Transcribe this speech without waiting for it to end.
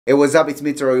Hey, what's up? It's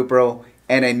me, Torogi Pro,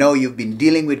 and I know you've been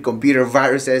dealing with computer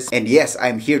viruses, and yes,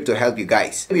 I'm here to help you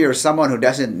guys. Maybe you're someone who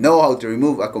doesn't know how to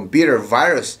remove a computer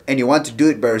virus and you want to do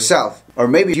it by yourself. Or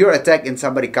maybe you're a tech and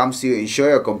somebody comes to you and show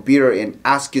you a computer and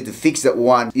asks you to fix that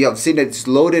one. You have seen that it's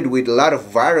loaded with a lot of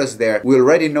virus there. We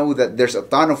already know that there's a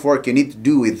ton of work you need to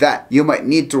do with that. You might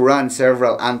need to run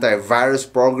several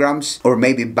antivirus programs or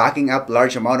maybe backing up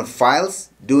large amount of files,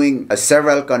 doing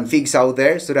several configs out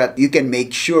there so that you can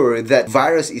make sure that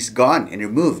virus is gone and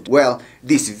removed. Well,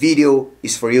 this video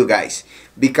is for you guys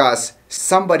because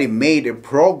somebody made a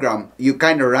program. You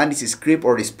kind of run this script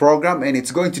or this program and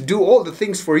it's going to do all the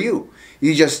things for you.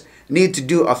 You just need to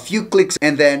do a few clicks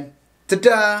and then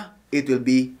ta-da, it will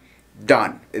be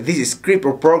done. This script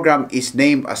or program is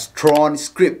named as Tron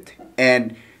Script,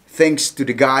 and thanks to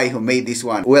the guy who made this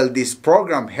one. Well, this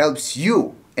program helps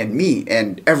you and me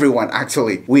and everyone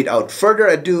actually. Without further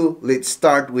ado, let's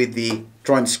start with the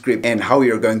Tron Script and how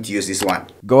you're going to use this one.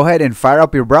 Go ahead and fire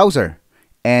up your browser.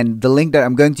 And the link that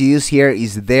I'm going to use here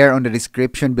is there on the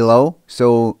description below.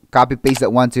 So copy paste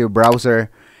that one to your browser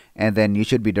and then you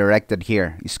should be directed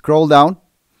here. You scroll down,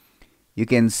 you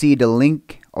can see the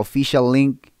link, official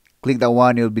link. Click that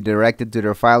one, you'll be directed to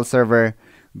their file server.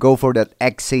 Go for that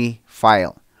exe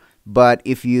file. But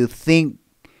if you think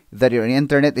that your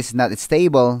internet is not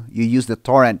stable, you use the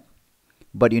torrent.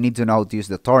 But you need to know how to use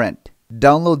the torrent.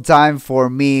 Download time for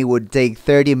me would take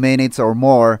 30 minutes or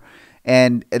more.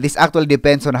 And this actually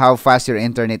depends on how fast your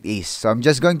internet is. So I'm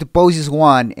just going to pause this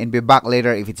one and be back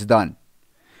later if it's done.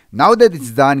 Now that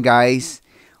it's done, guys,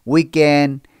 we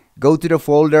can go to the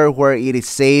folder where it is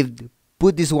saved,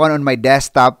 put this one on my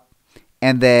desktop,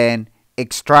 and then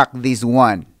extract this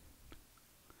one.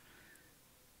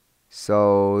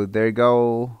 So there you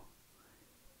go.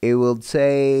 It will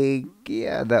take,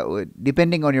 yeah, that would,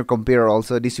 depending on your computer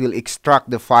also, this will extract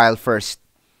the file first.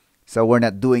 So we're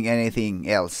not doing anything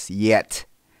else yet.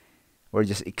 We're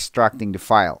just extracting the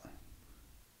file.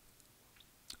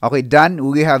 Okay, done.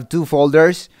 We have two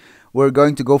folders. We're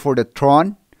going to go for the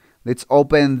Tron. Let's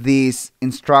open these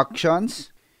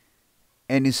instructions.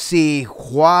 And you see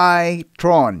why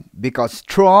Tron? Because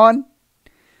Tron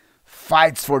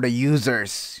fights for the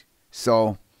users.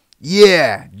 So,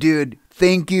 yeah, dude,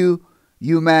 thank you.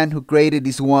 You man who created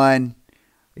this one.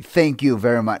 Thank you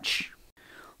very much.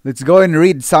 Let's go and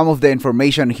read some of the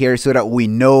information here so that we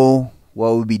know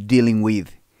what we'll be dealing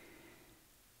with.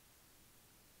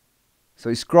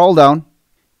 So scroll down,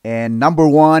 and number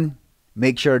one,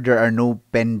 make sure there are no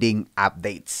pending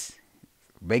updates.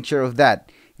 Make sure of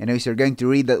that. And as you're going to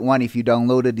read that one if you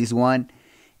downloaded this one.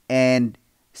 And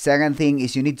second thing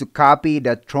is you need to copy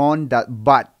the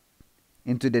tron.bat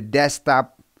into the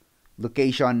desktop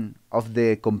location of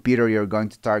the computer you're going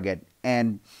to target.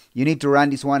 And you need to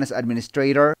run this one as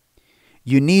administrator.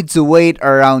 You need to wait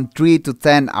around 3 to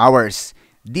 10 hours.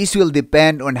 This will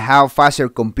depend on how fast your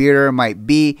computer might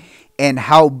be and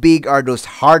how big are those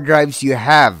hard drives you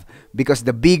have, because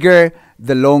the bigger,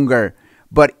 the longer.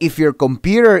 But if your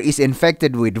computer is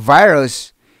infected with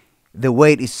virus, the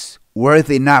wait is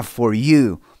worth enough for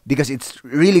you because it's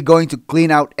really going to clean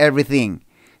out everything.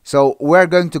 So we're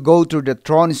going to go through the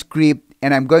Tron script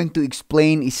and I'm going to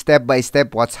explain step by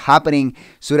step what's happening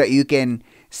so that you can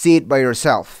see it by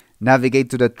yourself. Navigate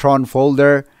to the Tron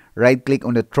folder, right click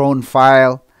on the Tron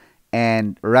file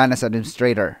and run as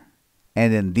administrator.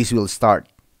 And then this will start.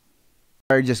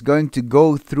 We're just going to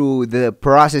go through the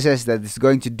processes that it's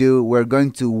going to do. We're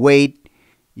going to wait.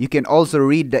 You can also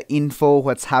read the info,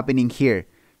 what's happening here.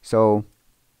 So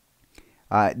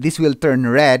this will turn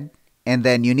red and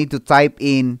then you need to type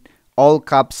in all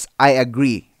caps, I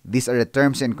agree. These are the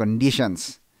terms and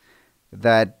conditions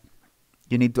that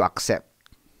you need to accept.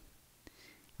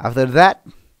 After that,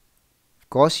 of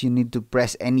course, you need to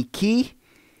press any key.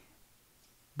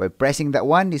 By pressing that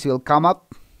one, this will come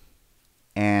up.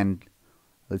 And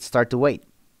let's start to wait.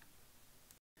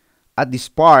 At this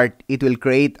part, it will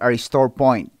create a restore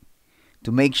point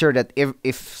to make sure that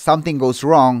if something goes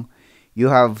wrong, you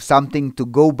have something to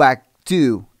go back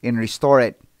to and restore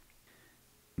it.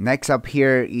 Next up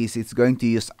here is it's going to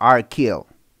use rkill.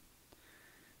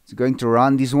 It's going to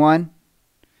run this one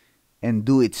and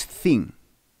do its thing.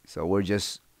 So we're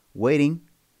just waiting.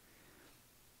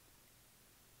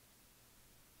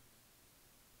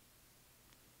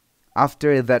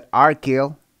 After that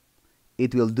rkill,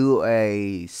 it will do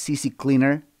a CC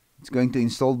cleaner. It's going to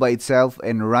install by itself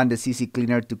and run the CC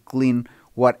cleaner to clean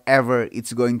whatever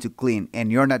it's going to clean.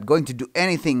 And you're not going to do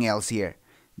anything else here.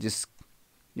 Just,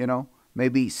 you know,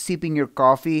 maybe sipping your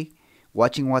coffee,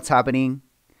 watching what's happening,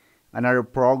 another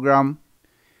program.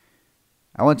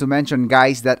 I want to mention,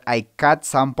 guys, that I cut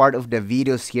some part of the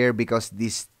videos here because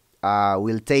this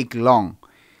will take long.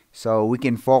 So we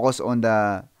can focus on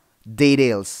the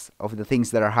details of the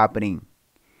things that are happening.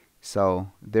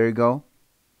 So there you go.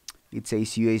 It says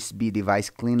USB device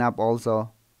cleanup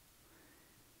also.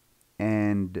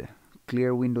 And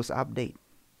clear Windows update.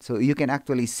 So you can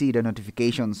actually see the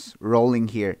notifications rolling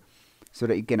here so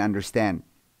that you can understand.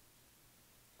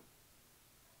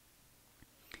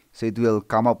 So it will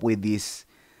come up with this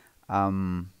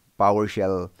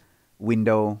PowerShell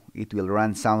window. It will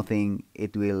run something.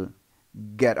 It will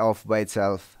get off by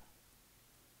itself.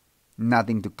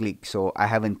 Nothing to click. So I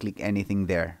haven't clicked anything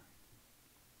there.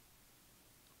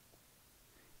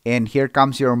 And here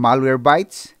comes your malware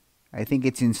bytes. I think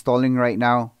it's installing right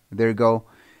now. There you go.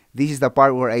 This is the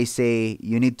part where I say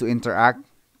you need to interact.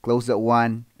 Close that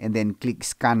one and then click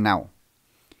scan now.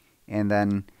 And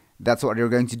then that's what you're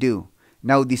going to do.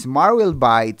 Now these malware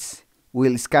bytes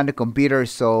will scan the computer,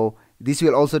 so this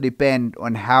will also depend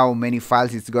on how many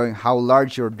files it's going, how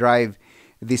large your drive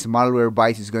this malware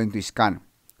bytes is going to scan.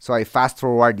 So I fast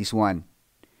forward this one.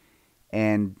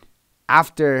 And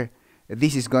after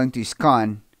this is going to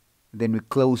scan, then we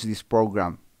close this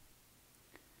program.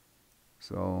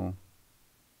 So,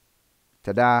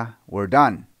 tada, we're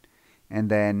done. And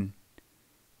then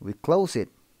we close it.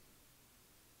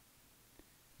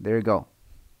 There you go.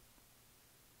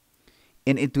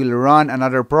 And it will run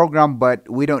another program, but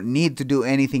we don't need to do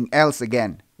anything else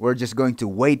again. We're just going to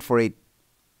wait for it.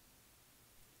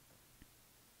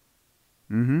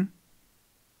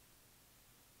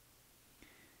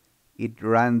 It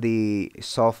ran the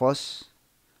Sophos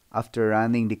after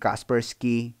running the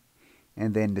Kaspersky,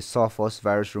 and then the Sophos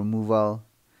virus removal,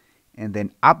 and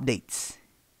then updates.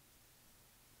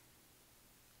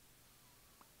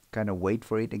 Kind of wait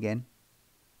for it again.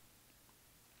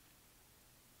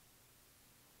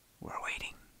 We're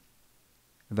waiting.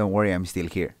 Don't worry, I'm still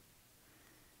here.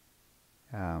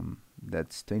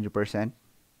 That's 20%.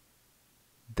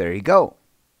 There you go.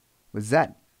 What's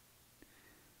that?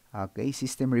 Okay,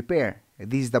 system repair.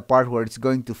 This is the part where it's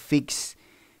going to fix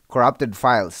corrupted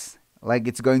files. Like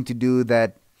it's going to do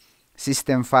that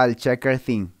system file checker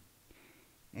thing.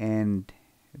 And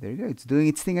there you go. It's doing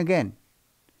its thing again.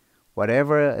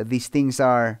 Whatever these things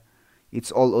are,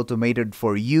 it's all automated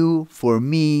for you, for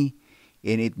me,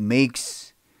 and it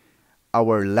makes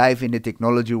our life in the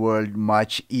technology world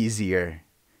much easier.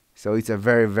 So it's a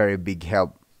very, very big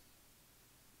help.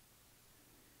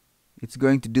 It's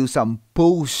going to do some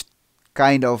post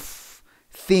kind of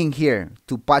thing here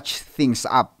to patch things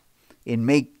up and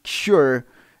make sure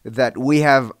that we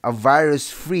have a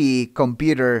virus-free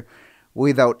computer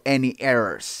without any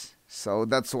errors. So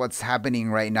that's what's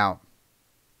happening right now.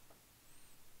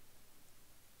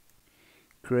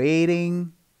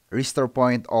 Creating restore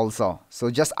point also. So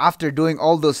just after doing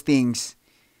all those things,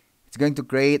 it's going to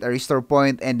create a restore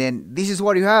point, and then this is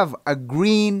what you have, a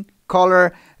green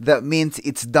color. That means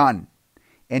it's done.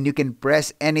 And you can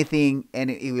press anything and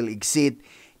it will exit,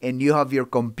 and you have your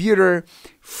computer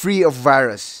free of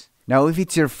virus. Now, if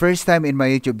it's your first time in my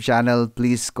YouTube channel,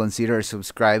 please consider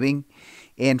subscribing.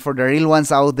 And for the real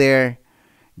ones out there,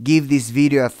 give this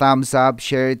video a thumbs up,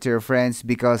 share it to your friends,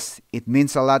 because it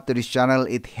means a lot to this channel.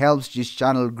 It helps this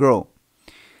channel grow.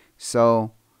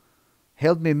 So,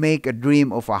 help me make a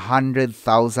dream of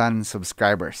 100,000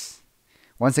 subscribers.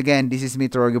 Once again, this is me,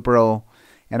 Torogi Pro,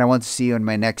 and I want to see you in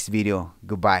my next video.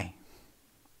 Goodbye.